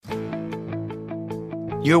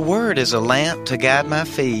Your word is a lamp to guide my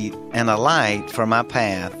feet and a light for my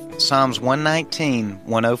path. Psalms 119,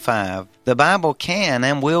 105. The Bible can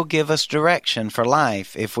and will give us direction for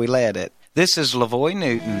life if we let it. This is LaVoy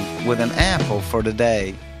Newton with an apple for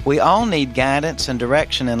today. We all need guidance and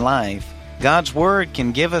direction in life. God's Word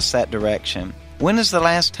can give us that direction. When is the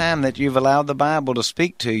last time that you've allowed the Bible to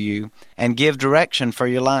speak to you and give direction for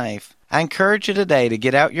your life? I encourage you today to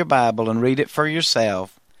get out your Bible and read it for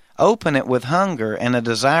yourself. Open it with hunger and a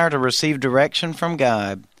desire to receive direction from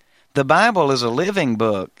God. The Bible is a living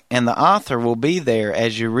book, and the author will be there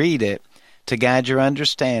as you read it to guide your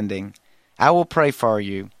understanding. I will pray for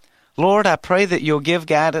you. Lord, I pray that you'll give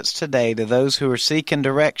guidance today to those who are seeking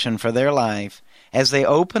direction for their life. As they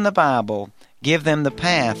open the Bible, give them the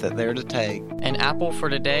path that they're to take. An Apple for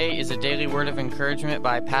Today is a daily word of encouragement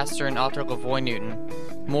by pastor and author LaVoy Newton.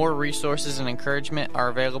 More resources and encouragement are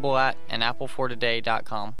available at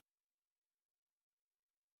anapplefortoday.com.